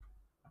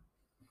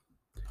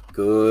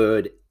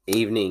Good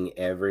evening,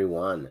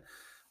 everyone.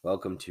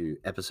 Welcome to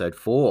episode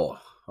 4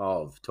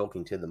 of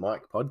Talking to the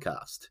Mic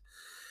podcast.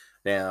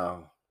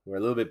 Now, we're a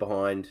little bit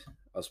behind.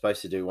 I was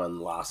supposed to do one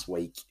last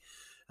week,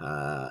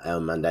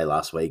 on Monday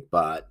last week,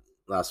 but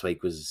last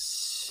week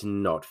was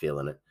not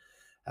feeling it.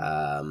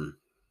 I've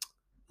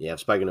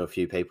spoken to a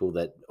few people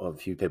that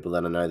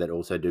I know that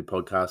also do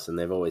podcasts, and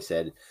they've always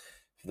said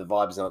if the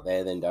vibe's not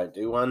there, then don't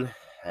do one.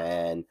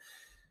 And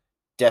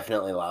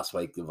definitely last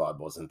week the vibe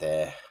wasn't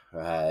there.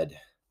 I had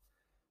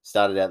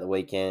started out the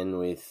weekend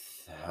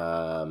with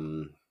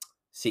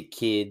sick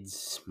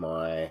kids.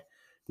 My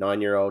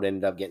 9-year-old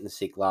ended up getting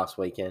sick last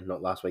weekend,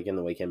 not last weekend,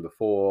 the weekend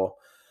before.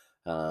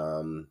 We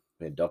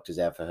had doctors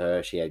out for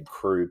her. She had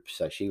croup,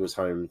 so she was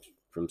home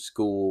from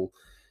school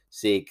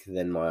sick.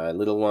 Then my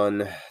little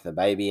one, the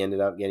baby, ended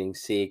up getting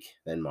sick.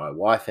 Then my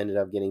wife ended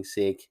up getting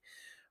sick.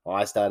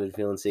 I started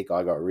feeling sick.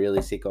 I got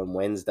really sick on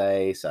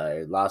Wednesday.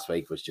 So last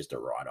week was just a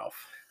write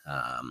off.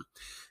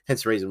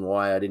 Hence the reason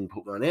why I didn't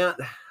put one out.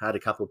 I had a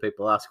couple of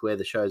people ask where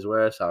the shows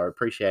were. So I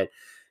appreciate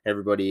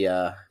everybody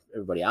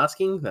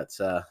asking. That's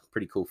a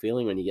pretty cool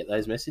feeling when you get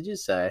those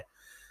messages. So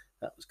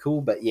that was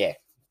cool. But yeah,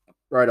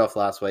 wrote off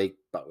last week,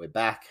 but we're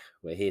back.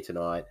 We're here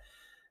tonight.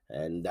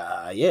 And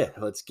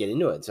let's get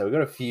into it. So we've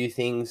got a few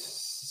things.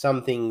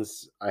 Some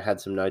things I had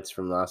some notes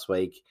from last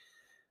week.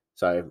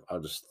 So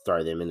I'll just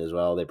throw them in as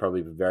well. They're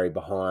probably very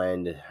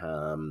behind. It's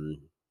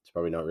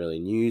probably not really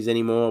news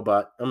anymore,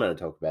 but I'm going to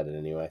talk about it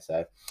anyway.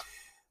 So,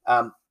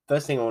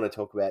 first thing I want to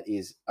talk about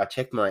is I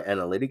checked my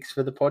analytics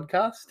for the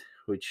podcast,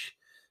 which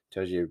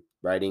tells you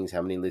ratings,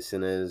 how many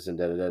listeners, and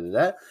da da da da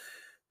da.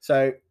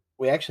 So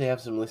we actually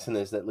have some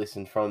listeners that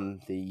listen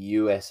from the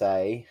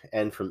USA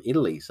and from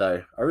Italy.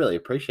 So I really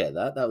appreciate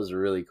that. That was a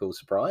really cool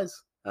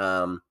surprise.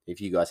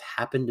 If you guys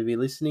happen to be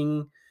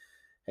listening,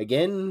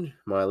 again,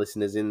 my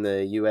listeners in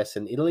the US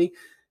and Italy,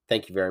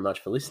 thank you very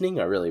much for listening.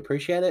 I really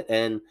appreciate it.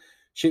 And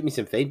shoot me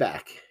some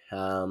feedback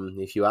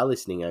if you are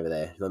listening over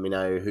there. Let me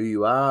know who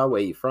you are,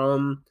 where you're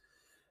from.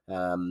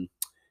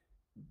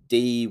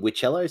 D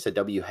Wichello, so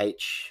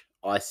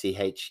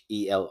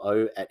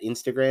WHICHELO at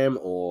Instagram,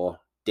 or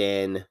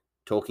Dan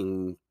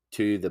talking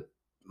to the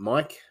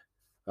mic,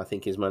 I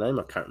think is my name.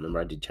 I can't remember.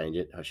 I did change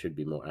it. I should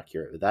be more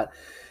accurate with that.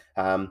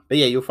 But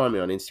yeah, you'll find me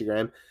on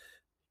Instagram.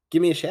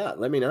 Give me a shout.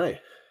 Let me know.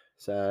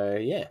 So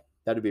yeah,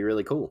 that'd be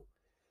really cool.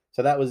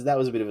 So that was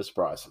a bit of a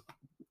surprise.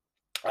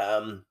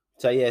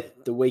 So yeah,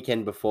 the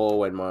weekend before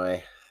when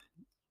my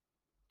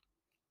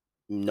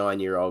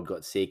 9-year-old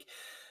got sick,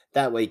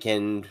 that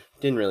weekend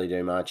didn't really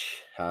do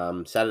much.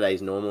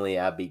 Saturday's normally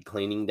our big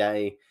cleaning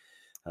day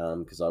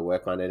because I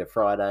work Monday to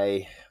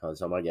Friday. By the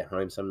time I get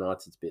home, some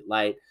nights it's a bit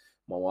late.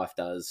 My wife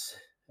does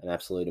an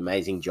absolute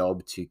amazing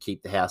job to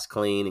keep the house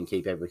clean and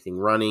keep everything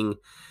running.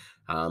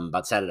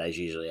 But Saturday's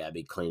usually our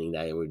big cleaning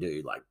day. We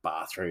do like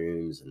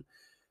bathrooms and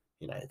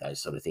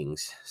those sort of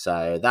things.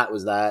 So that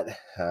was that.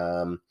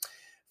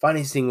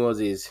 Funniest thing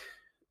is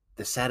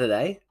the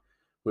Saturday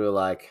we were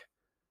like,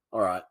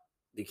 all right,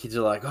 the kids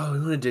are like, oh, we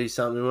want to do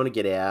something, we want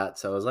to get out.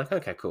 So I was like,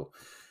 okay, cool.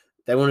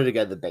 They wanted to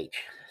go to the beach,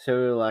 so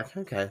we were like,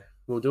 okay,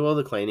 we'll do all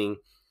the cleaning,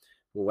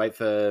 we'll wait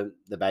for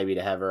the baby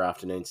to have her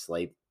afternoon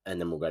sleep, and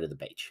then we'll go to the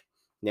beach.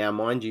 Now,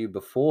 mind you,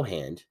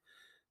 beforehand,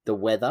 the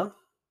weather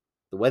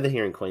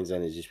here in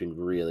Queensland has just been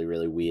really,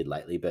 really weird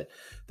lately, but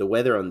the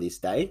weather on this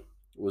day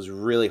was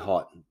really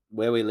hot.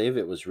 Where we live,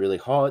 it was really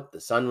hot. The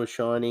sun was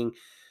shining.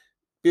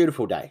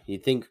 Beautiful day.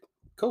 You'd think,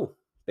 cool,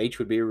 beach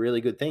would be a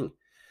really good thing.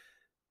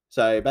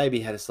 So, baby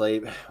had a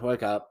sleep,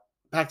 woke up,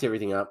 packed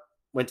everything up,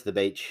 went to the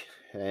beach,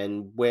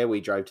 and where we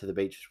drove to the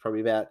beach was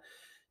probably about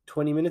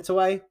 20 minutes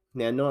away.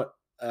 Now, not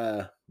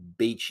a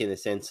beach in the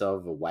sense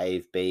of a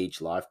wave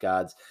beach,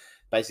 lifeguards,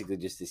 basically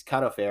just this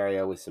cut off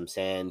area with some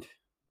sand,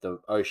 the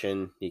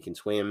ocean, you can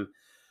swim.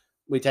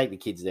 We take the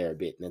kids there a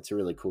bit, and it's a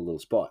really cool little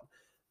spot.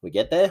 We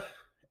get there,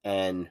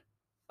 and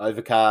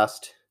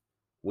overcast,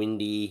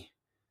 windy,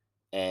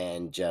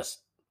 and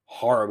just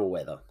horrible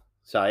weather.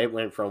 So it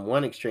went from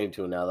one extreme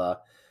to another,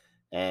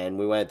 and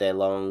we weren't there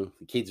long.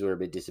 The kids were a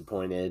bit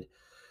disappointed,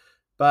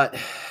 but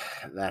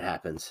that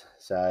happens.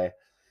 So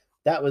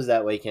that was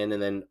that weekend,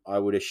 and then I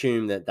would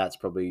assume that that's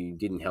probably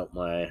didn't help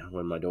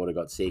when my daughter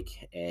got sick,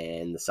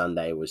 and the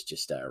Sunday was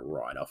just a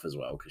write off as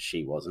well because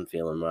she wasn't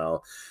feeling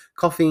well,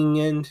 coughing,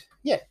 and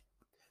yeah.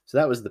 So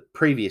that was the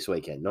previous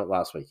weekend, not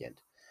last weekend.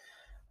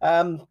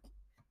 So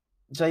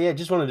yeah,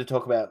 just wanted to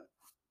talk about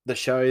the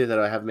show that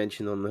I have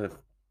mentioned on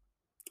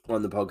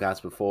the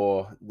podcast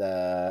before,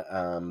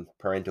 the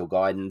parental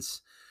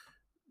guidance.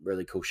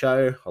 Really cool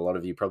show. A lot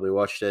of you probably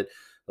watched it.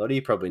 A lot of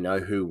you probably know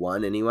who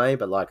won anyway,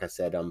 but like I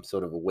said, I'm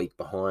sort of a week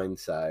behind.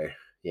 So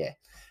yeah.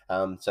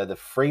 So the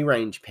free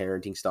range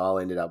parenting style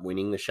ended up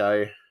winning the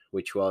show,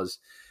 which was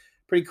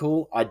pretty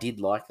cool. I did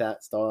like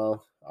that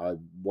style. I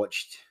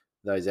watched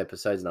those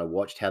episodes and I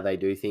watched how they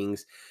do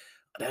things.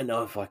 I don't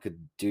know if I could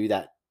do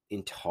that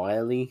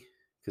entirely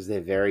because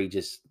they're very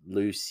just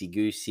loosey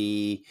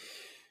goosey.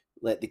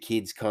 Let the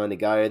kids kind of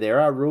go. There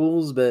are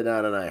rules, but I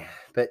don't know.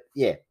 But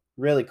yeah,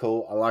 really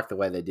cool. I like the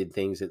way they did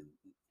things.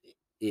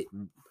 It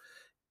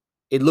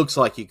it looks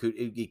like it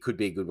could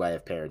be a good way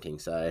of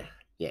parenting. So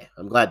yeah,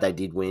 I'm glad they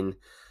did win.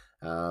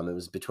 It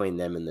was between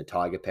them and the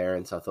Tiger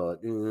parents. I thought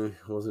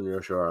wasn't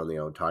real sure on the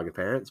old Tiger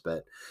parents,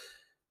 but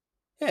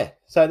yeah.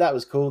 So that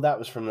was cool. That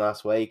was from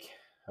last week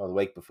or the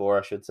week before,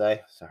 I should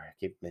say. Sorry, I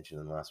keep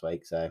mentioning last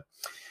week. So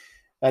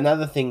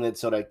another thing that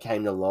sort of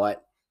came to light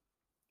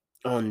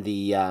on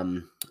the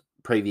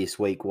previous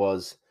week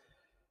was,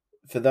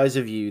 for those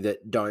of you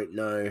that don't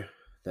know,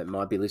 that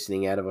might be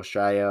listening out of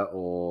Australia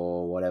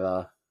or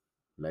whatever,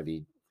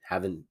 maybe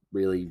haven't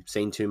really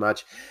seen too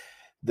much,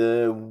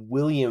 the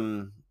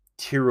William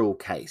Tyrrell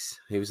case.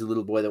 He was a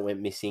little boy that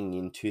went missing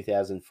in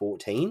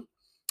 2014.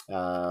 He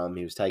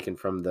was taken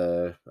from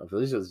I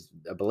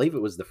believe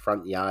it was the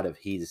front yard of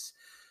his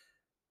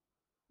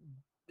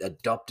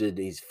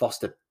his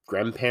foster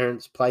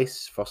grandparents'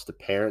 place, foster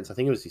parents. I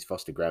think it was his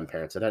foster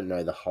grandparents. I don't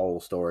know the whole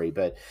story,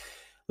 but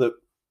look,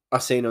 I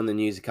seen on the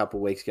news a couple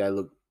of weeks ago.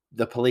 Look,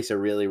 the police are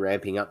really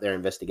ramping up their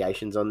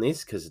investigations on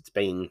this because it's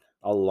been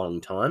a long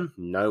time.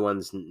 No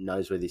one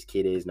knows where this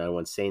kid is. No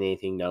one's seen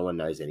anything. No one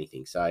knows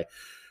anything. So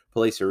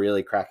police are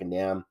really cracking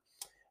down.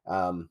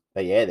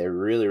 But yeah, they're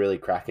really, really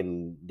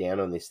cracking down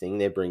on this thing.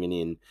 They're bringing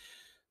in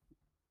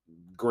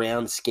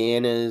ground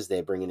scanners.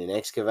 They're bringing in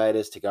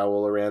excavators to go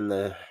all around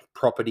the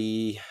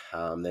property.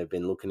 They've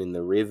been looking in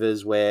the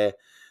rivers where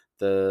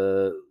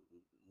the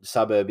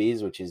suburb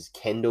is, which is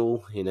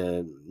Kendall in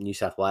New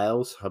South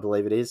Wales, I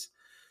believe it is.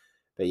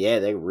 But yeah,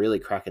 they're really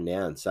cracking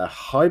down. So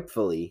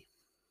hopefully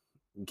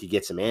we could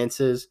get some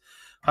answers.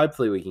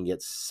 Hopefully we can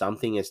get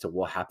something as to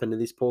what happened to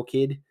this poor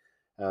kid.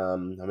 I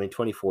mean,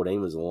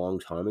 2014 was a long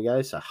time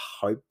ago, so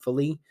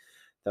hopefully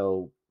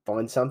they'll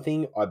find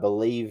something. I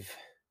believe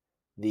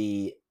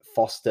the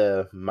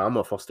foster mum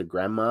or foster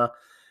grandma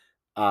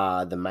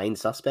are the main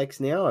suspects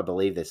now. I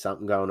believe there's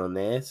something going on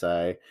there.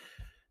 So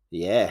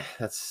yeah,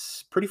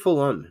 that's pretty full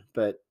on.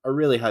 But I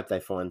really hope they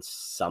find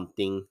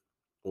something,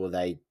 or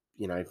they,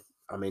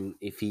 I mean,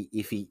 if you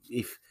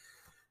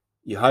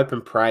hope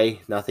and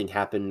pray nothing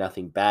happened,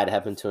 nothing bad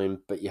happened to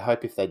him, but you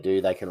hope if they do,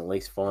 they can at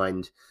least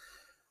find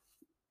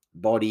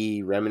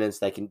body remnants.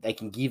 They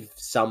can give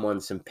someone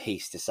some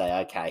peace to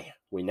say, okay,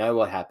 we know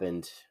what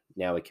happened.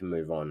 Now we can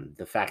move on.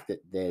 The fact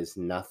that there's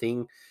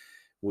nothing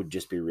would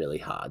just be really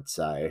hard.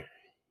 So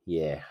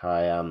yeah,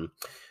 I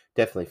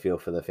definitely feel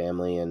for the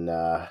family, and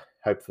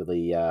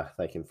hopefully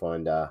they can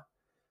find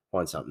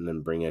something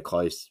and bring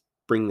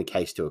the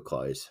case to a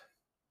close.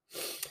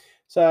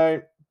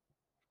 So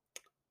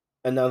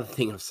another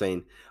thing I've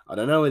seen, I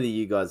don't know whether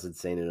you guys had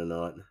seen it or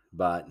not,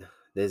 but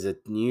there's a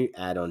new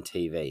ad on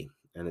TV,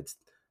 and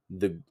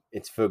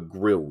it's for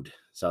Grilled.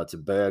 So it's a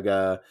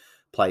burger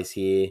place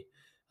here.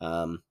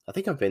 I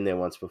think I've been there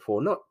once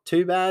before. Not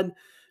too bad.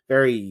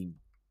 Very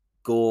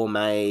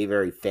gourmet,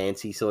 very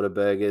fancy sort of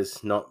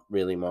burgers. Not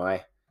really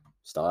my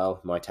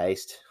style, my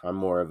taste. I'm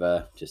more of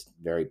a just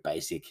very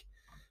basic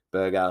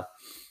burger.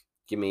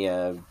 Give me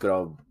a good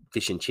old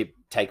fish and chip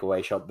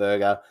takeaway shop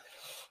burger.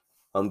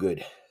 I'm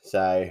good.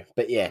 So,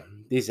 but yeah,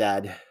 this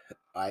ad,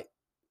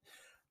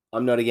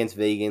 I'm not against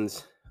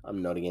vegans.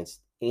 I'm not against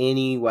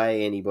any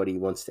way anybody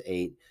wants to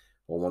eat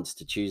or wants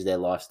to choose their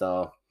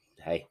lifestyle.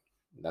 Hey,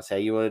 that's how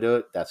you want to do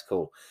it. That's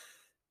cool.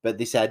 But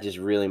this ad just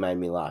really made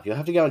me laugh. You'll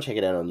have to go and check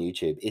it out on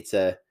YouTube.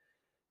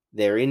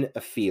 They're in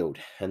a field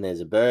and there's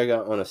a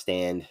burger on a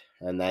stand,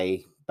 and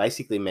they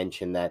basically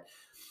mention that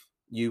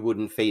you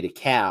wouldn't feed a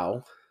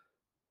cow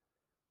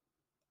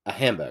a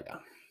hamburger.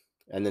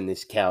 And then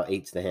this cow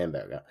eats the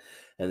hamburger,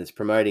 and it's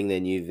promoting their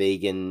new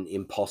vegan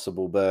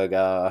Impossible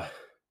Burger.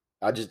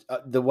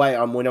 The way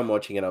when I'm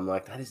watching it, I'm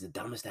like, that is the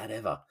dumbest ad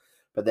ever.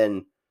 But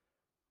then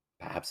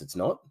perhaps it's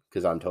not,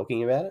 because I'm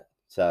talking about it.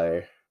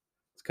 So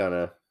it's kind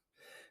of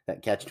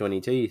that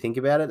catch-22. You think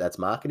about it, that's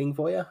marketing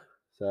for you.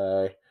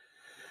 So,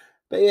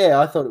 but yeah,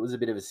 I thought it was a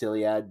bit of a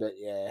silly ad, but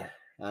yeah,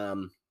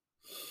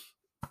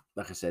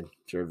 like I said,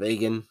 if you're a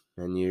vegan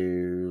and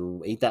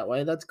you eat that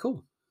way, that's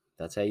cool.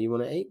 That's how you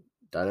want to eat.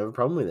 Don't have a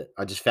problem with it.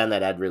 I just found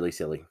that ad really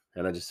silly,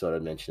 and I just thought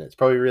I'd mention it. It's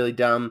probably really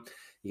dumb.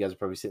 You guys are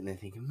probably sitting there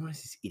thinking, what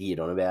is this idiot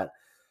on about?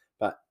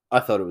 But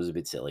I thought it was a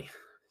bit silly.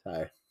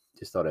 So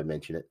just thought I'd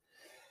mention it.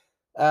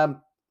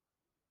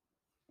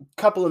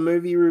 Couple of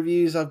movie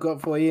reviews I've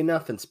got for you.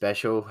 Nothing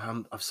special.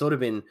 I'm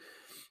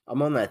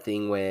on that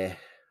thing where,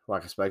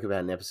 like I spoke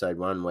about in episode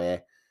 1,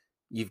 where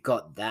you've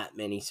got that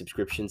many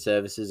subscription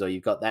services, or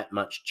you've got that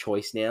much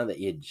choice now that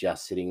you're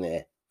just sitting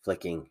there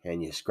flicking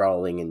and you're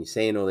scrolling and you're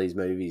seeing all these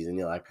movies and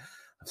you're like,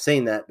 I've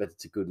seen that, but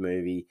it's a good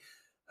movie.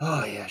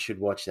 Oh yeah, I should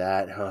watch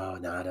that. Oh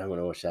no, I don't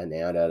want to watch that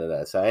now. Da, da,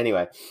 da. So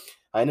anyway,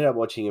 I ended up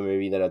watching a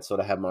movie that I'd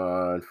sort of had my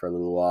eye on for a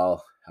little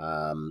while.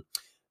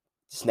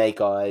 Snake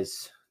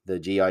Eyes, the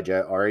G.I.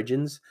 Joe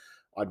Origins.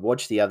 I'd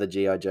watched the other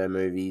G.I. Joe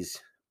movies.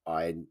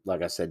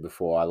 Like I said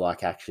before, I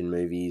like action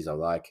movies. I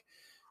like,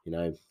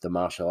 the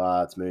martial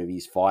arts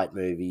movies, fight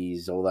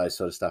movies, all those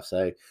sort of stuff.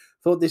 So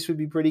thought this would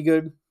be pretty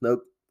good.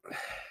 Nope.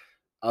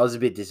 I was a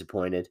bit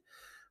disappointed.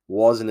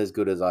 Wasn't as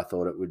good as I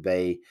thought it would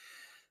be.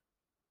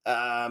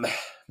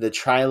 The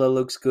trailer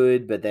looks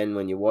good, but then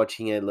when you're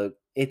watching it,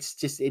 it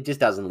just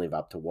doesn't live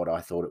up to what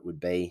I thought it would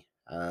be.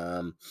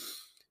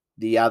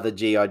 The other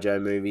G.I. Joe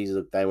movies,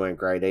 look, they weren't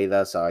great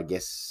either. So I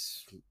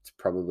guess it's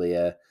probably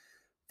a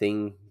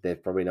thing. They're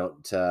probably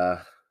not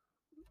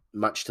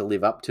much to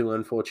live up to,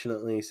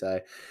 unfortunately. So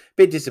a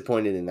bit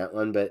disappointed in that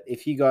one. But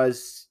if you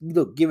guys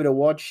look, give it a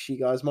watch. You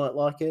guys might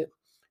like it.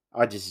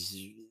 I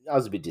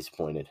was a bit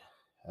disappointed.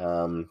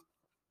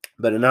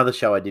 But another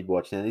show I did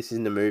watch. Now this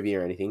isn't a movie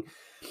or anything.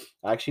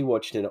 I actually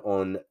watched it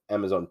on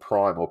Amazon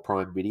Prime or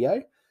Prime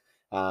Video.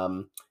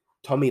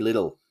 Tommy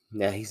Little.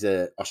 Now he's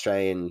a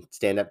Australian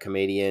stand-up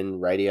comedian,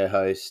 radio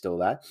host, all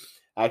that.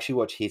 I actually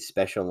watched his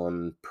special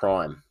on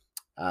Prime.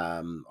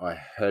 I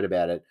heard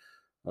about it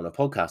on a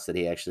podcast that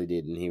he actually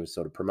did, and he was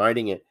sort of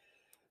promoting it.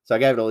 So I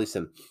gave it a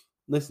listen.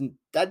 Listen,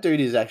 that dude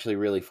is actually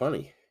really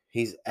funny.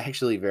 He's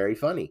actually very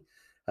funny.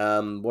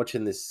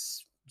 Watching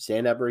this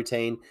stand-up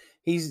routine,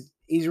 he's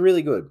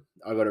really good.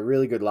 I got a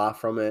really good laugh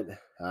from it.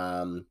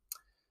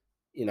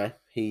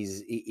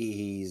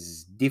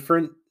 He's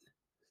different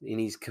in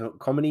his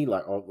comedy,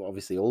 like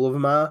obviously all of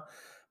them are,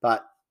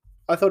 but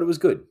I thought it was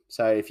good.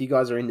 So if you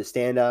guys are into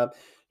stand-up,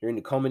 you're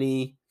into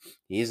comedy,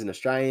 he is an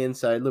Australian,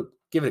 so look,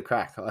 give it a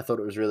crack. I thought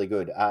it was really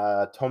good.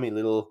 Tommy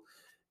Little,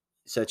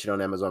 search it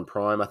on Amazon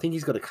Prime. I think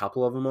he's got a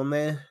couple of them on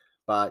there,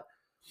 but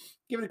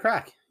give it a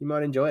crack. You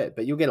might enjoy it,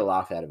 but you'll get a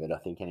laugh out of it, I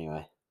think,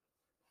 anyway.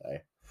 So,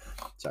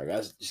 sorry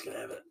guys, just gonna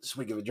have a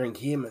swig of a drink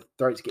here. My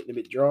throat's getting a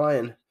bit dry,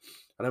 and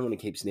I don't want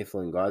to keep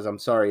sniffling, guys. I'm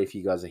sorry if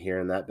you guys are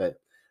hearing that, but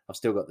I've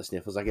still got the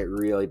sniffles. I get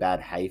really bad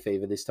hay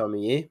fever this time of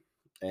year,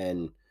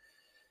 and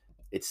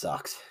it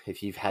sucks.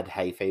 If you've had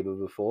hay fever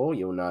before,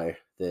 you'll know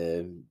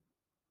the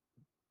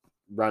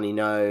runny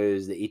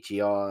nose, the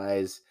itchy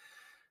eyes.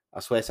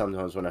 I swear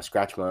sometimes when I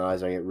scratch my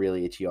eyes, I get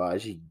really itchy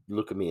eyes. You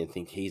look at me and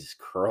think, Jesus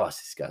Christ,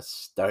 this guy's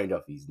stoned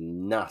off his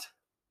nut.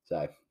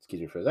 So,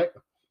 excuse me for a sec.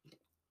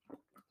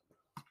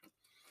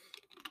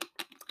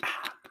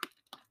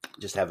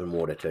 Just having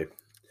water too.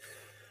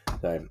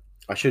 So,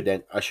 I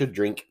should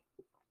drink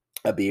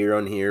a beer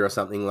on here or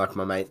something like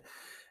my mate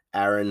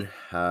Aaron,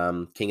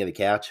 King of the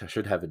Couch. I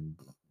should have a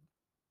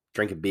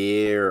drink a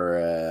beer or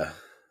a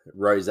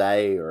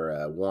rosé or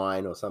a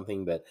wine or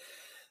something, but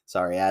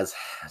sorry,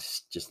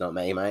 it's just not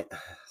me, mate.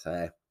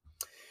 So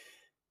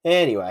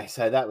anyway,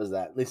 so that was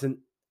that. Listen,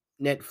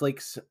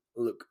 Netflix,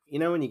 look, you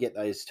know when you get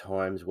those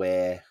times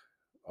where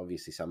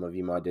obviously some of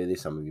you might do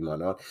this, some of you might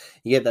not.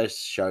 You get those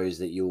shows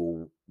that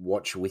you'll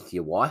watch with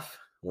your wife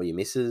or your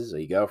missus or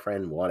your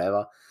girlfriend,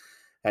 whatever.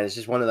 And it's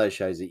just one of those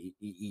shows that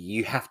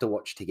you have to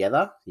watch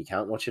together. You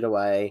can't watch it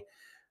away.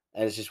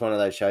 And it's just one of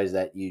those shows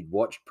that you'd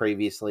watched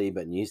previously,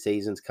 but new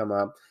seasons come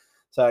up.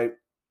 So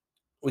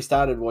we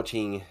started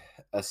watching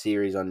a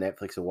series on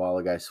Netflix a while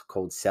ago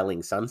called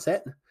Selling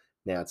Sunset.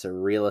 Now it's a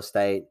real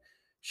estate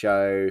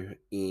show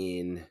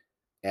in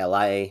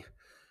LA,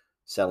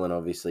 selling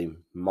obviously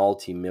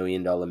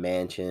multi-million-dollar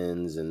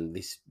mansions, and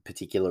this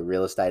particular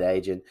real estate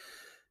agent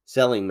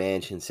selling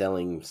mansions,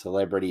 selling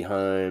celebrity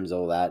homes,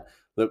 all that.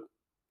 Look,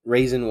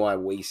 reason why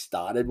we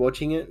started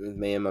watching it with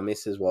me and my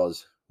missus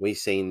was we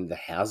seen the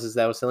houses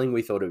they were selling.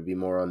 We thought it would be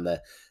more on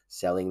the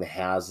selling the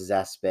houses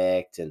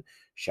aspect and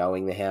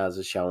showing the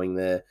houses, showing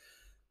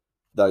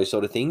those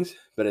sort of things.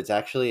 But it's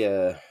actually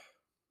it's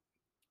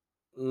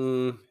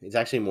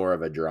actually more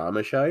of a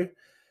drama show.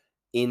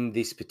 In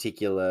this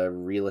particular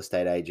real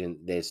estate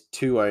agent, there's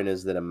two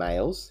owners that are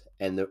males,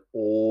 and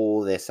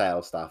all their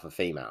sales staff are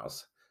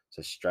females.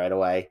 So straight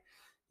away,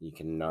 you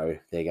can know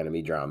they're going to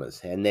be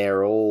dramas, and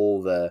they're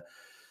all the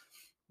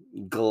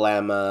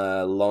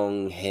glamour,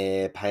 long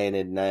hair,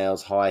 painted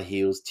nails, high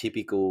heels,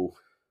 typical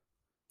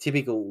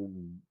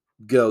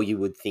girl you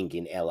would think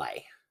in LA,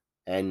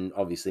 and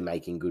obviously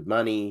making good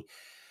money.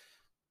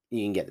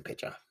 You can get the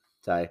picture.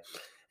 So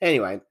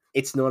anyway,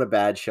 it's not a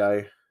bad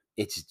show.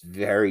 It's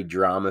very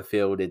drama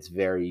filled. It's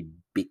very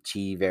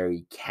bitchy,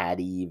 very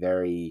catty,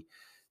 very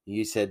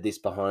you said this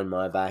behind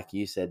my back,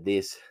 you said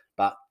this,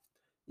 but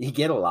you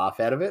get a laugh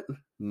out of it.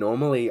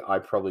 Normally I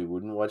probably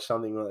wouldn't watch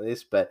something like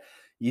this, but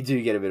you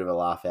do get a bit of a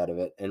laugh out of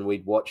it. And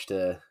we'd watched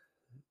a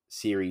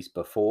series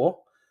before.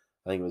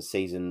 I think it was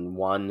season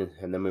 1,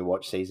 and then we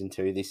watched season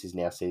 2. This is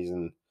now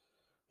season,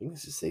 I think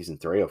this is season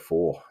 3 or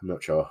 4. I'm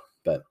not sure,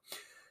 but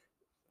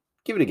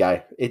give it a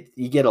go.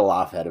 You get a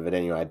laugh out of it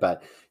anyway,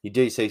 but you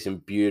do see some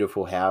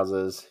beautiful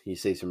houses. You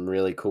see some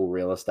really cool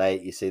real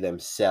estate. You see them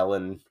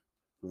selling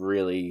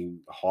really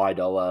high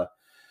dollar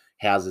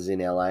houses in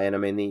LA. And I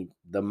mean,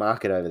 the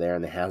market over there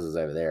and the houses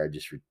over there are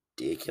just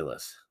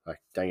ridiculous. Like,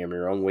 don't get me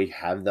wrong, we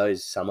have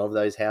some of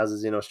those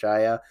houses in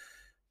Australia,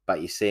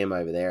 but you see them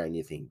over there and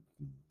you think,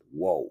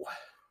 whoa.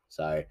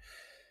 So,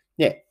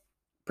 yeah,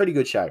 pretty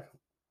good show.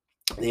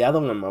 The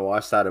other one my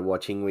wife started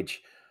watching,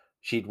 which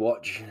she'd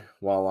watch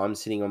while I'm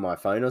sitting on my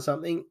phone or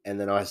something, and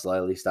then I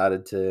slowly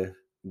started to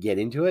get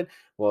into it,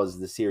 was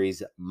the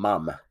series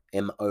Mum,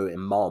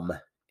 M-O-M, Mom,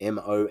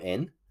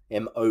 M-O-N,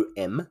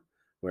 M-O-M,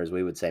 whereas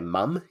we would say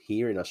mum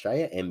here in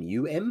Australia,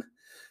 M-U-M,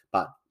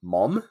 but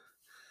Mom.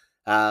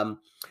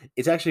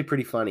 It's actually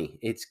pretty funny.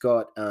 It's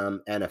got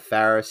Anna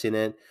Faris in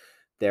it.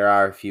 There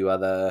are a few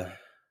other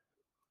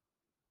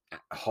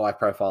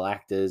high-profile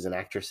actors and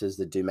actresses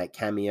that do make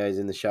cameos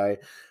in the show.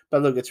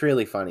 But look, it's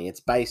really funny. It's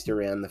based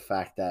around the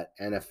fact that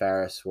Anna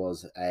Faris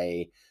was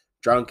a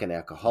drunken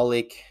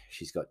alcoholic.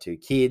 She's got 2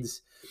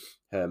 kids.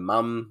 Her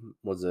mum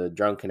was a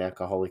drunken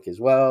alcoholic as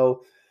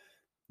well.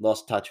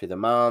 Lost touch with her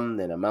mum.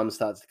 Then her mum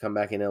starts to come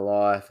back in her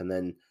life, and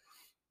then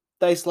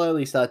they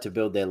slowly start to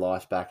build their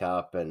life back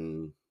up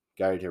and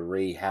go to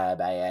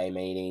rehab, AA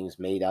meetings,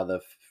 meet other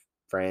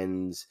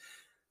friends.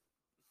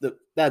 Look,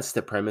 that's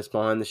the premise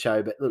behind the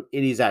show, but look,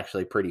 it is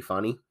actually pretty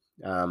funny.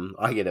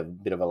 I get a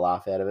bit of a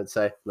laugh out of it.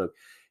 So look,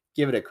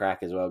 give it a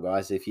crack as well,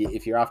 guys. If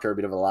you're after a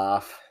bit of a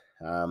laugh,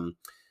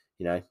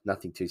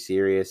 nothing too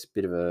serious,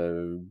 bit of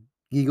a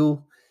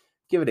giggle,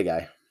 give it a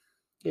go,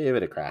 give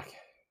it a crack.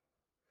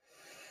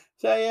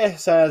 So yeah,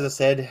 so as I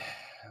said,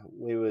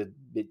 we were a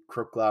bit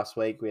crook last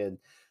week.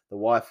 The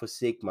wife was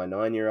sick, my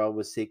 9-year-old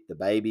was sick, the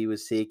baby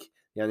was sick.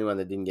 The only one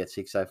that didn't get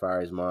sick so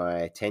far is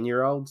my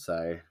 10-year-old.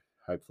 So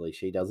hopefully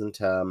she doesn't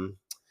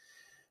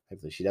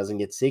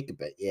get sick.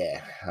 But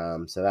yeah,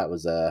 so that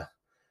was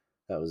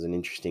an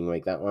interesting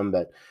week, that one.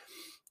 But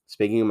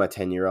speaking of my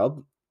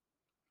 10-year-old,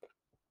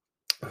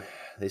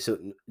 this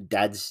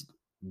dads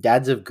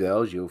of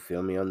girls, you'll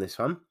feel me on this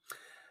one.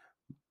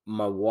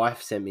 My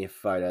wife sent me a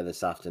photo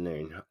this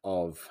afternoon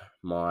of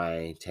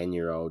my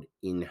 10-year-old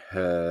in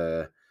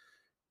her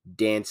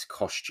dance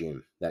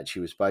costume that she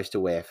was supposed to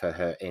wear for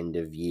her end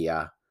of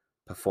year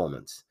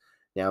performance.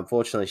 Now,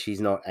 unfortunately, she's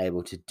not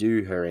able to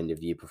do her end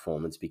of year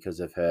performance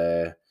because of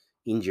her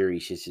injury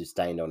she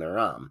sustained on her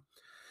arm.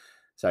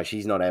 So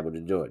she's not able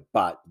to do it.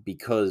 But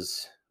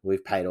because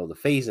we've paid all the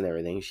fees and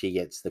everything, she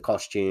gets the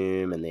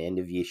costume and the end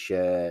of year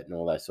shirt and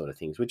all those sort of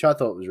things, which I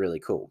thought was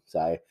really cool.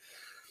 So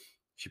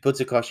she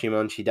puts a costume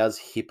on. She does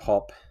hip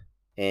hop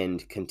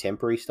and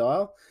contemporary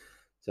style.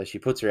 So she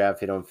puts her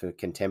outfit on for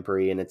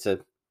contemporary, and it's a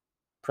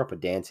proper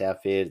dance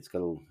outfit. It's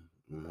got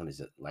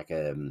like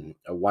a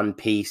one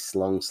piece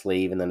long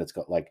sleeve, and then it's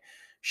got like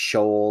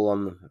shawl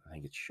on. I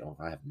think it's shawl.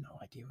 I have no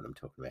idea what I'm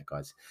talking about,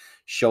 guys.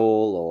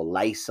 Shawl or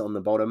lace on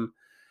the bottom.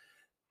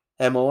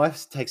 And my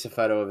wife takes a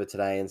photo of it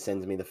today and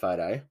sends me the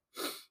photo.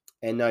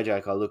 And no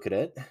joke, I look at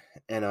it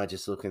and I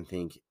just look and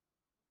think,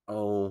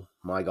 oh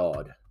my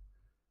God,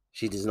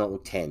 she does not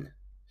look 10.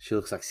 She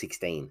looks like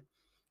 16.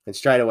 And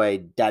straight away,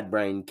 dad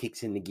brain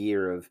kicks in the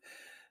gear of,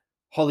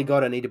 holy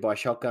God, I need to buy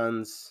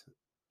shotguns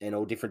and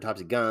all different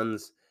types of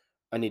guns.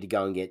 I need to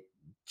go and get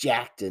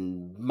jacked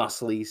and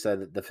muscly so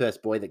that the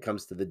first boy that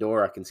comes to the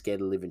door, I can scare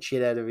the living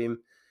shit out of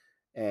him.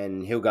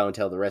 And he'll go and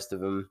tell the rest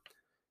of them,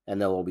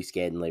 and they'll all be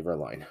scared and leave her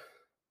alone.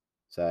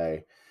 So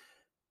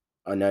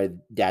I know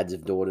dads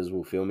of daughters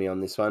will feel me on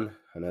this one.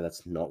 I know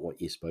that's not what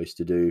you're supposed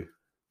to do.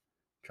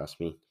 Trust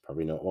me,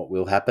 probably not what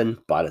will happen,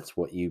 but it's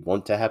what you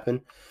want to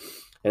happen.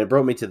 And it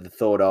brought me to the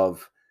thought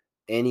of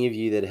any of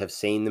you that have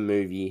seen the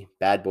movie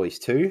Bad Boys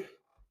 2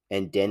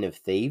 and Den of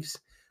Thieves,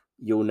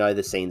 you'll know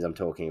the scenes I'm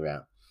talking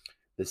about.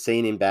 The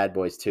scene in Bad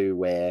Boys 2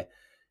 where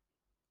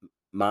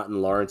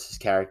Martin Lawrence's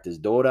character's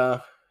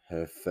daughter,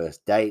 her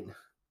first date,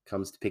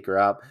 comes to pick her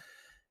up.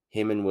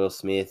 Him and Will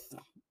Smith,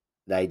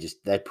 they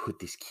put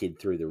this kid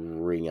through the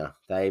ringer.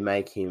 They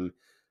make him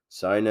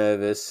so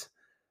nervous.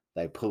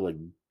 They pull a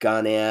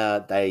gun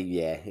out.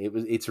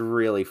 It's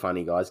really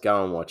funny, guys.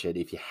 Go and watch it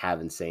if you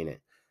haven't seen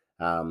it.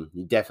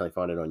 You definitely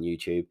find it on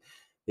YouTube.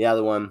 The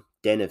other one,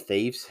 Den of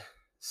Thieves,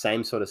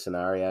 same sort of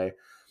scenario.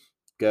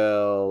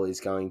 Girl is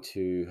going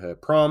to her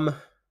prom.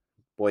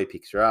 Boy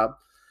picks her up.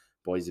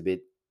 Boy's a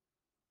bit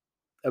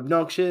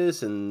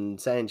obnoxious and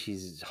saying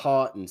she's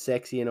hot and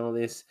sexy and all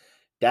this.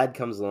 Dad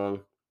comes along,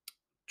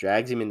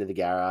 drags him into the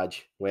garage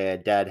where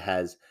dad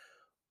has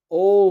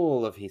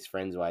all of his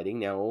friends waiting.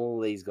 Now, all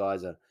these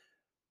guys are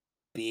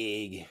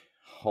big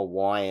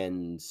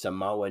Hawaiian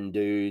Samoan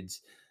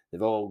dudes. A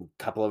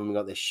couple of them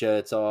got their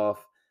shirts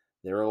off.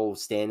 They're all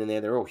standing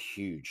there. They're all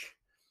huge.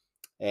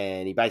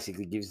 And he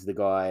basically gives the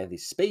guy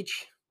this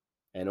speech,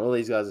 and all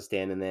these guys are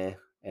standing there,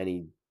 and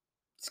he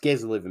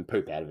scares the living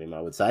poop out of him,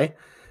 I would say,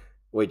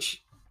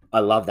 which I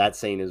love that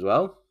scene as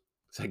well.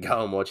 So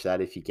go and watch that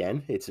if you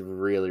can. It's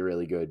really,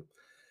 really good.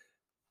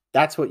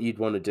 That's what you'd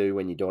want to do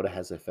when your daughter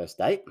has her first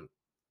date.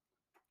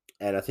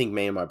 And I think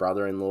me and my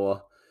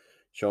brother-in-law,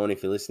 Sean,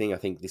 if you're listening, I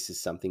think this is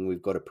something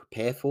we've got to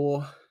prepare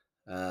for.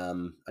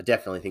 I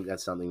definitely think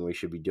that's something we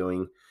should be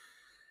doing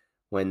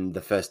when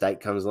the first date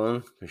comes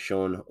along.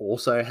 Sean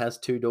also has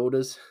 2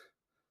 daughters.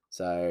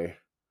 So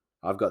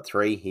I've got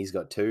 3, he's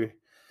got 2.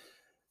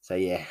 So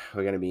yeah,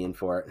 we're going to be in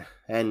for it.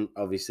 And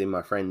obviously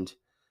my friend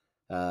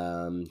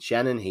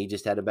Shannon, he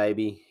just had a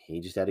baby.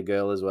 He just had a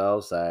girl as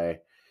well. So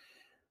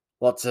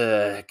lots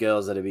of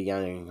girls that'll be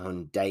going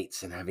on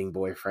dates and having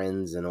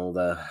boyfriends and all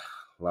the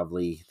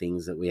lovely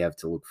things that we have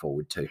to look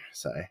forward to.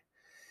 So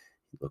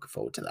looking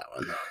forward to that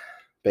one.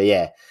 But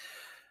yeah,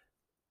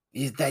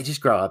 they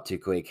just grow up too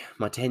quick.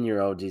 My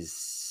 10-year-old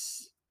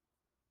is,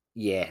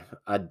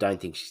 I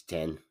don't think she's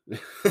 10.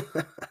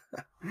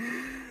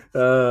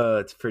 Oh,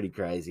 it's pretty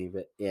crazy.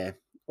 But yeah,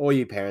 all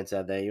you parents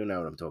out there, you'll know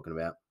what I'm talking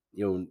about.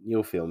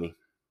 You'll feel me.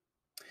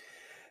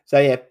 So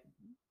yeah,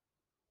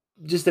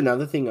 just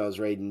another thing I was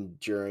reading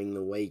during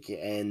the week,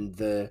 and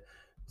a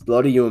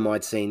lot of you might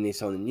have seen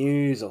this on the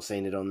news or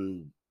seen it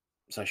on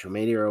social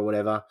media or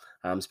whatever,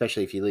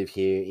 especially if you live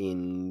here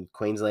in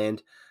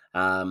Queensland.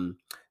 Um,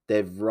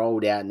 they've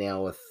rolled out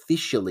now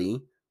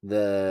officially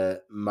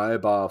the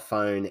mobile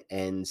phone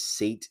and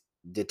seat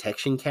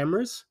detection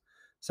cameras.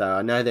 So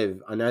I know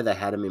they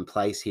had them in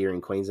place here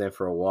in Queensland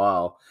for a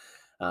while,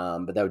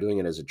 but they were doing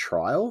it as a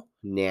trial.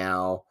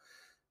 Now,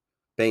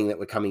 being that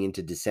we're coming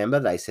into December,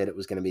 they said it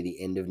was going to be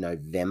the end of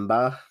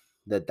November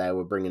that they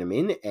were bringing them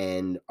in.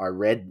 And I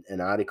read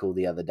an article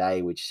the other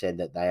day which said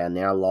that they are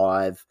now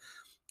live.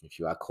 If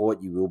you are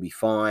caught, you will be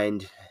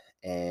fined.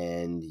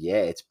 And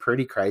yeah, it's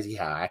pretty crazy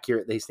how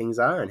accurate these things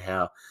are and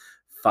how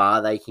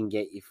far they can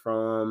get you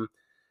from.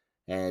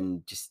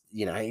 And just,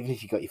 even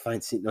if you've got your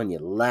phone sitting on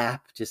your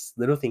lap, just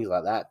little things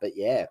like that. But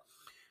yeah,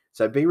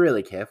 so be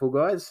really careful,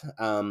 guys,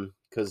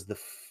 because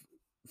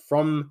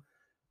from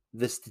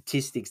the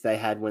statistics they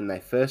had when they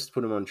first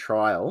put them on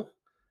trial,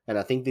 and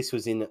I think this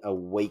was in a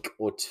week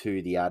or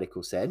two, the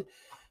article said,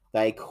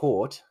 they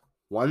caught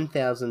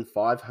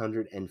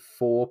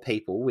 1,504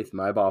 people with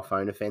mobile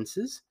phone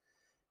offences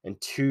and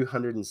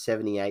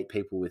 278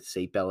 people with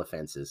seatbelt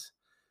offences.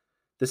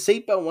 The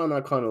seatbelt one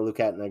I kind of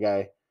look at and I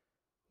go,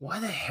 why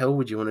the hell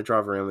would you want to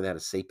drive around without a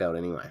seatbelt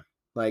anyway?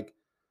 Like,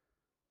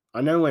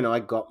 I know when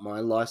I got my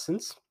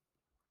license,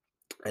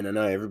 and I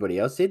know everybody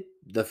else did,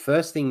 the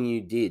first thing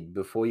you did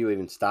before you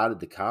even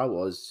started the car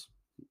was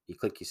you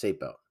click your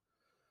seatbelt.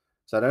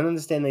 So I don't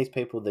understand these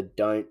people that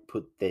don't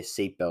put their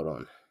seatbelt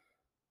on.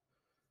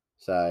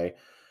 So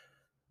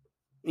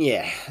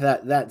yeah,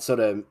 that sort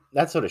of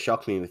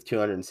shocked me with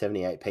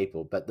 278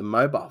 people. But the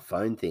mobile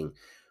phone thing,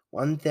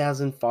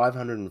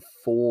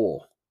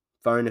 1,504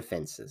 phone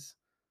offences.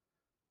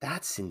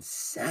 That's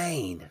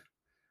insane.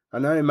 I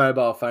know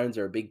mobile phones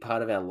are a big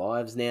part of our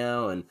lives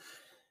now, and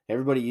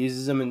everybody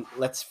uses them. And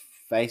let's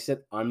face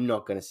it, I'm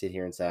not going to sit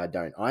here and say I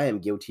don't. I am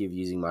guilty of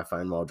using my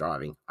phone while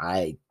driving.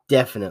 I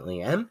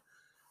definitely am.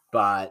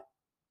 But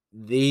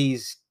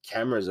these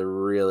cameras are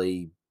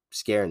really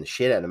scaring the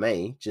shit out of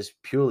me, just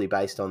purely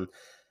based on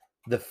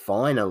the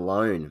fine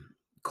alone.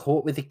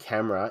 Caught with a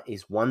camera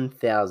is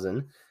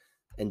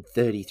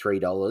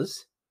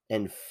 $1,033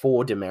 and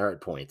 4 demerit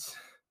points.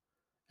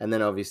 And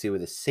then obviously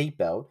with a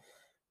seatbelt,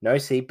 no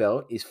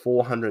seatbelt is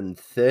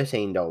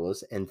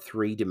 $413 and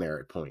 3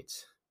 demerit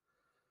points.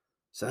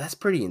 So that's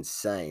pretty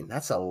insane.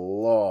 That's a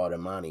lot of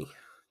money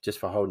just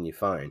for holding your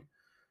phone.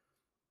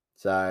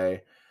 So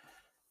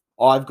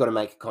I've got to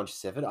make a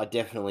conscious effort. I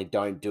definitely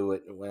don't do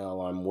it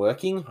while I'm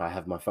working. I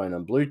have my phone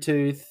on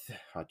Bluetooth.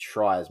 I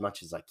try as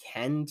much as I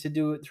can to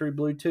do it through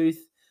Bluetooth.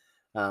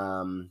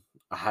 I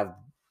have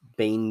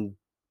been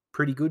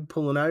pretty good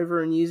pulling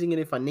over and using it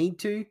if I need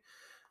to.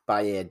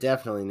 But yeah,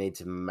 definitely need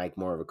to make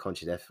more of a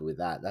conscious effort with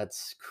that.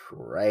 That's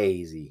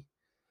crazy.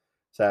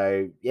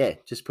 So yeah,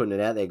 just putting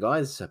it out there,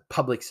 guys. A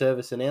public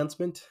service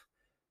announcement.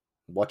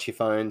 Watch your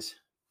phones,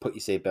 put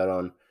your seatbelt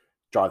on,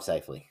 drive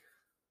safely.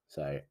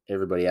 So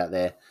everybody out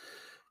there,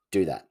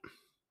 do that.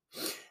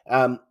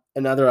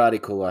 Another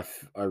article I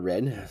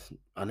read,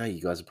 I know you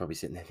guys are probably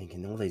sitting there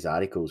thinking all these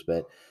articles,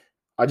 but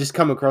I just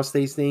come across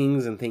these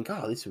things and think,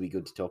 oh, this would be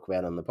good to talk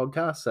about on the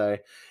podcast. So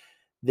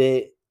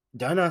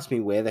don't ask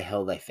me where the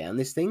hell they found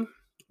this thing,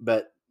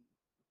 but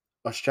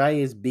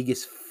Australia's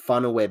biggest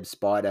funnel web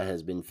spider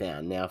has been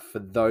found. Now, for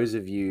those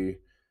of you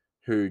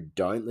who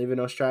don't live in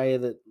Australia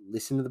that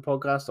listen to the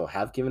podcast or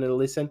have given it a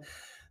listen,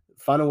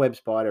 funnel web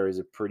spider is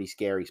a pretty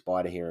scary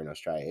spider here in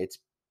Australia. It's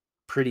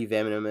pretty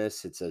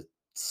venomous. It's a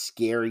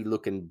scary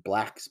looking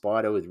black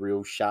spider with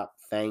real sharp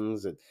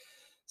fangs. It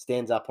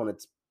stands up on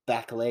its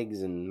back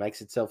legs and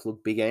makes itself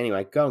look bigger.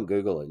 Anyway, go and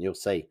Google it and you'll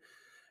see.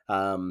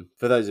 For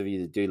those of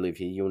you that do live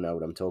here, you'll know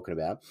what I'm talking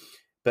about.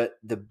 But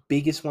the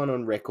biggest one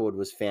on record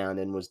was found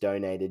and was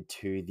donated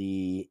to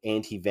the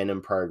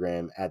anti-venom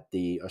program at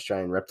the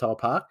Australian Reptile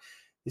Park.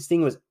 This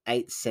thing was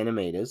 8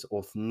 centimeters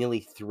or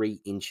nearly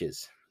 3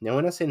 inches. Now,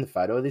 when I seen the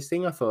photo of this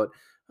thing, I thought,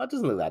 oh, it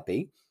doesn't look that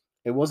big.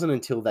 It wasn't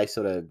until they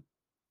sort of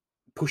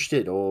pushed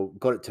it or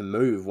got it to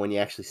move when you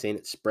actually seen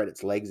it spread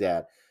its legs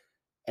out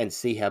and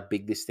see how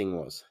big this thing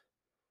was.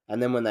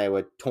 And then when they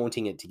were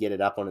taunting it to get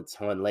it up on its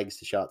hind legs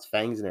to show its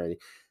fangs and everything,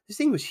 this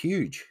thing was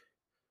huge.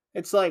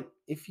 It's like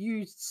if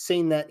you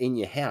seen that in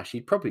your house,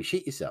 you'd probably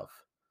shit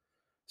yourself.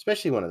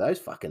 Especially one of those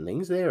fucking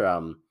things. They're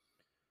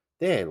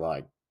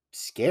like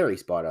scary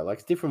spider. Like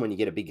it's different when you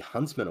get a big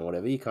huntsman or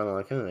whatever. You're kind of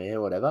like, oh yeah,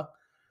 whatever.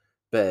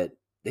 But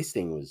this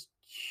thing was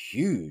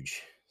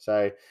huge.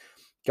 So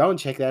go and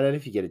check that out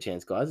if you get a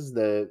chance, guys. It's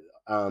the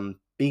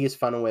biggest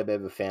funnel web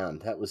ever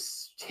found. That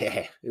was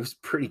it was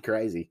pretty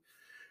crazy.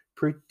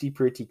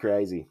 Pretty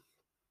crazy.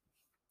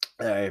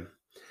 Um,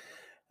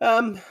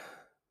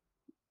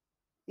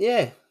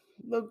 yeah,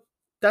 look,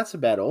 that's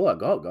about all I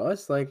got,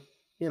 guys. Like,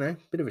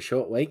 bit of a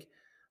short week.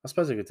 I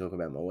suppose I could talk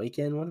about my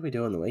weekend. What did we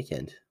do on the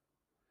weekend?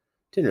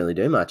 Didn't really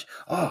do much.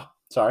 Oh,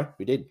 sorry,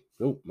 we did.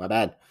 Oh, my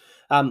bad.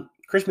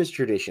 Christmas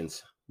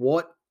traditions.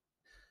 What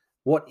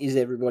is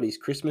everybody's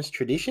Christmas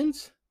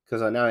traditions?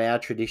 Because I know our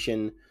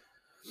tradition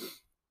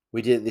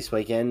we did it this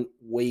weekend.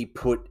 We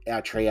put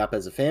our tree up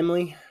as a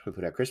family. We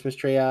put our Christmas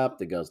tree up.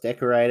 The girls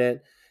decorate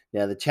it.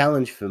 Now, the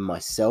challenge for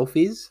myself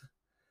is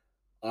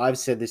I've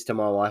said this to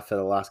my wife for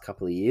the last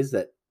couple of years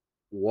that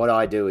what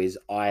I do is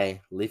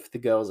I lift the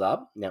girls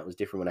up. Now, it was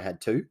different when I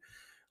had two.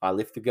 I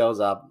lift the girls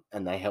up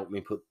and they help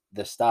me put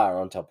the star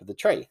on top of the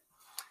tree.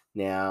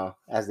 Now,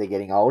 as they're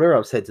getting older,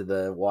 I've said to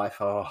the wife,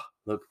 oh,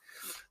 look,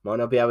 might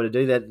not be able to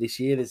do that this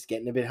year. It's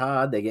getting a bit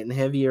hard. They're getting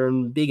heavier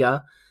and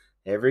bigger.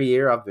 Every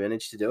year I've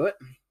managed to do it.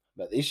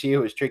 But this year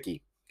was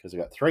tricky because I've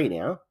got three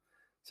now.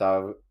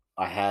 So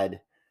I had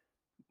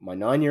my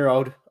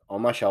 9-year-old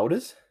on my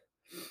shoulders.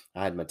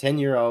 I had my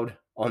 10-year-old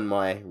on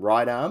my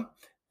right arm.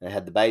 And I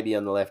had the baby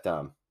on the left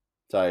arm.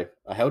 So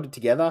I held it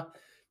together,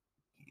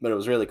 but it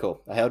was really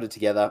cool. I held it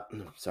together.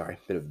 Sorry,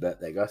 bit of a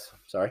burp there, guys.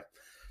 Sorry.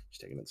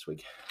 Just taking a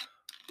swig.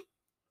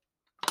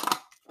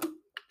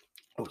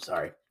 Oh,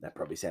 sorry. That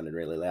probably sounded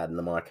really loud in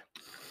the mic.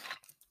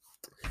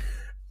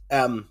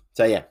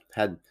 So yeah,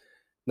 had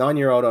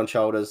 9-year-old on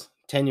shoulders,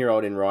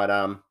 10-year-old in right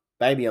arm,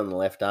 baby on the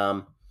left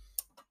arm.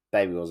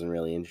 Baby wasn't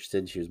really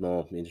interested. She was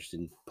more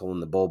interested in pulling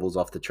the baubles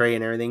off the tree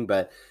and everything.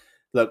 But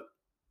look,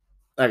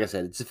 like I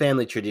said, it's a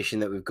family tradition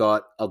that we've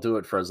got. I'll do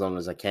it for as long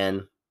as I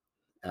can.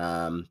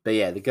 But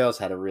yeah, the girls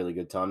had a really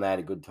good time. They had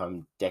a good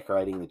time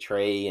decorating the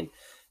tree and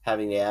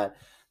having it out.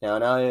 Now, I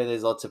know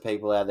there's lots of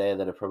people out there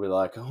that are probably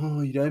like,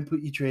 oh, you don't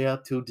put your tree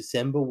up till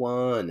December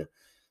 1.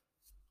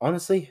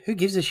 Honestly, who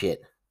gives a shit?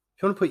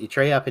 If you want to put your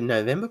tree up in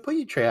November, put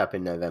your tree up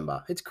in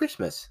November. It's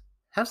Christmas.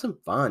 Have some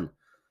fun.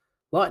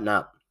 Lighten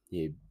up,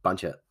 you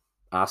bunch of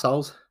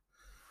assholes.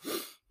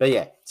 But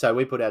yeah, so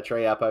we put our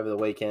tree up over the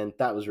weekend.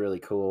 That was really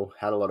cool.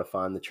 Had a lot of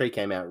fun. The tree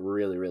came out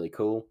really, really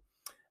cool.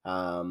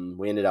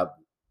 We ended up,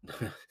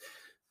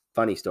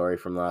 funny story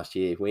from last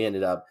year, we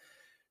ended up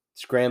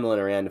scrambling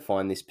around to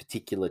find this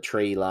particular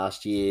tree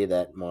last year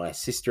that my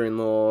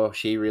sister-in-law,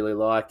 she really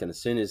liked. And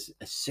as soon as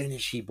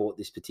she bought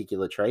this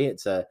particular tree,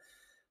 it's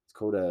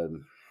called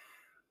I'm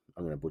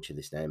going to butcher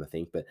this name, I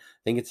think, but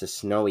I think it's a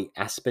snowy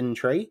aspen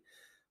tree.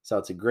 So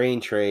it's a green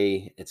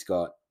tree. It's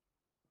got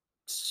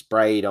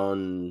sprayed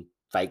on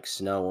fake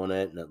snow on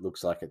it, and it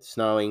looks like it's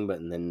snowing, but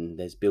then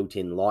there's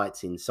built-in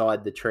lights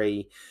inside the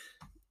tree.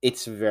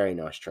 It's a very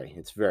nice tree.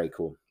 It's very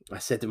cool. I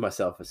said to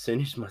myself, as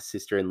soon as my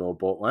sister-in-law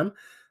bought one,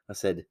 I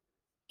said,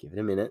 give it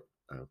a minute.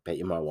 I bet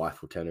you my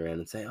wife will turn around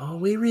and say, oh,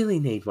 we really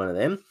need one of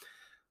them.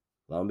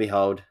 Lo and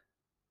behold,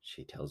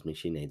 she tells me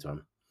she needs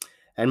one.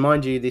 And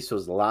mind you, this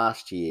was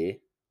last year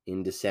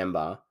in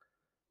December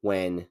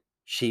when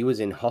she was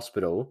in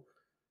hospital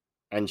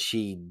and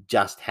she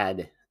just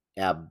had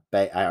our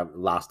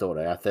last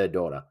daughter, our third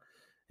daughter.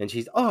 And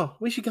she's, oh,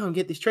 we should go and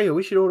get this tree or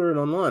we should order it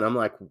online. I'm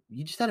like,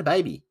 you just had a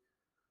baby.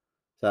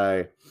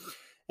 So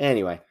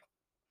anyway,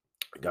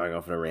 going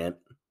off on a rant.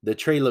 The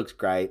tree looks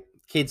great.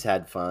 Kids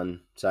had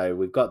fun. So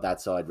we've got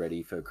that side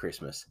ready for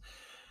Christmas.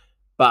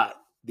 But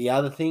the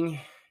other thing,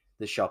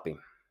 the shopping.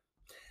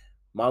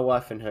 My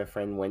wife and her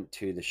friend went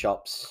to the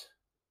shops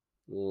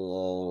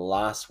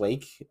last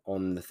week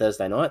on the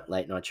Thursday night,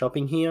 late night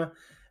shopping here.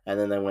 And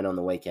then they went on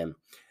the weekend.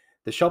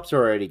 The shops are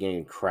already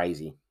getting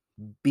crazy.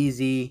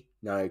 Busy,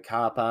 no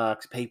car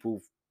parks,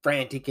 people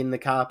frantic in the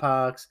car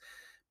parks,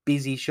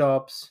 busy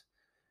shops.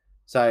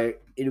 So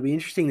it'll be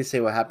interesting to see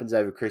what happens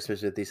over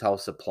Christmas with this whole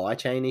supply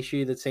chain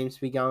issue that seems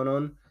to be going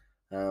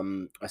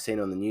on. I seen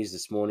on the news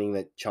this morning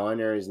that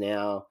China is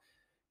now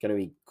going to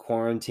be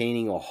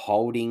quarantining or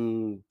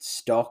holding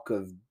stock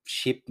of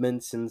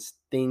shipments and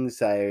things.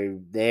 So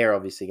they're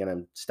obviously going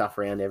to stuff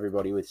around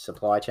everybody with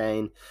supply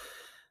chain.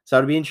 So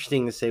it'll be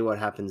interesting to see what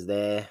happens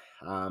there.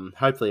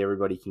 Hopefully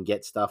everybody can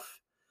get stuff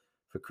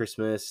for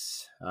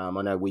Christmas. I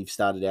know we've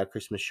started our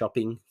Christmas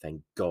shopping.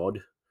 Thank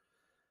God.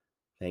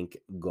 Thank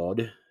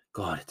God.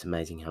 God, it's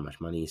amazing how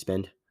much money you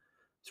spend.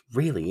 It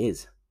really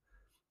is.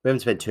 We haven't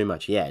spent too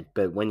much yet,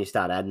 but when you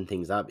start adding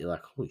things up, you're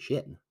like, holy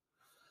shit.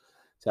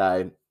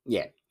 So,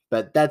 yeah.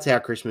 But that's our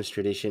Christmas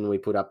tradition. We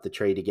put up the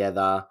tree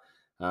together.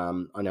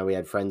 I know we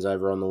had friends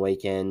over on the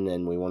weekend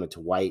and we wanted to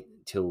wait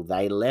till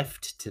they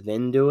left to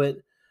then do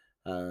it.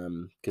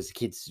 Because the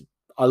kids,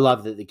 I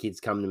love that the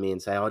kids come to me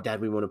and say, oh, Dad,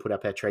 we want to put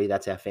up our tree.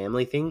 That's our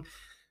family thing.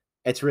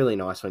 It's really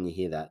nice when you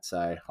hear that.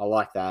 So I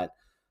like that.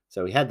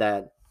 So we had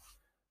that.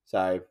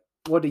 So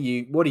what are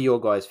your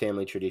guys'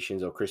 family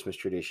traditions or Christmas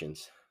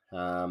traditions?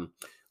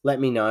 Let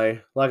me know.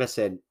 Like I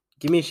said,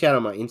 give me a shout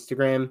on my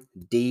Instagram,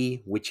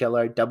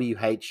 DWhichelo,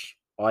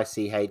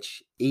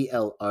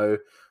 WHICHELO,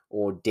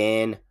 or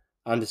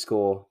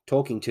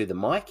Dan_talking to the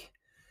mic.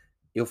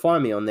 You'll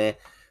find me on there.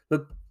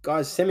 Look,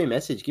 guys, send me a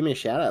message. Give me a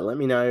shout out. Let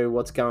me know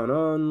what's going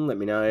on. Let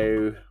me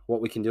know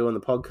what we can do on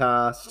the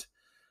podcast.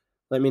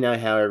 Let me know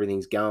how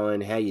everything's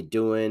going, how you're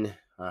doing.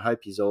 I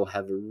hope you all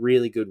have a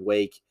really good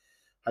week.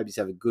 Hope you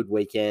have a good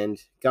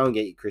weekend. Go and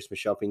get your Christmas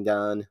shopping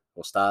done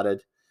or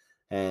started.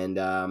 And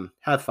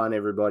have fun,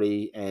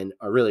 everybody. And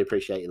I really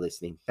appreciate you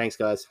listening. Thanks,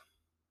 guys.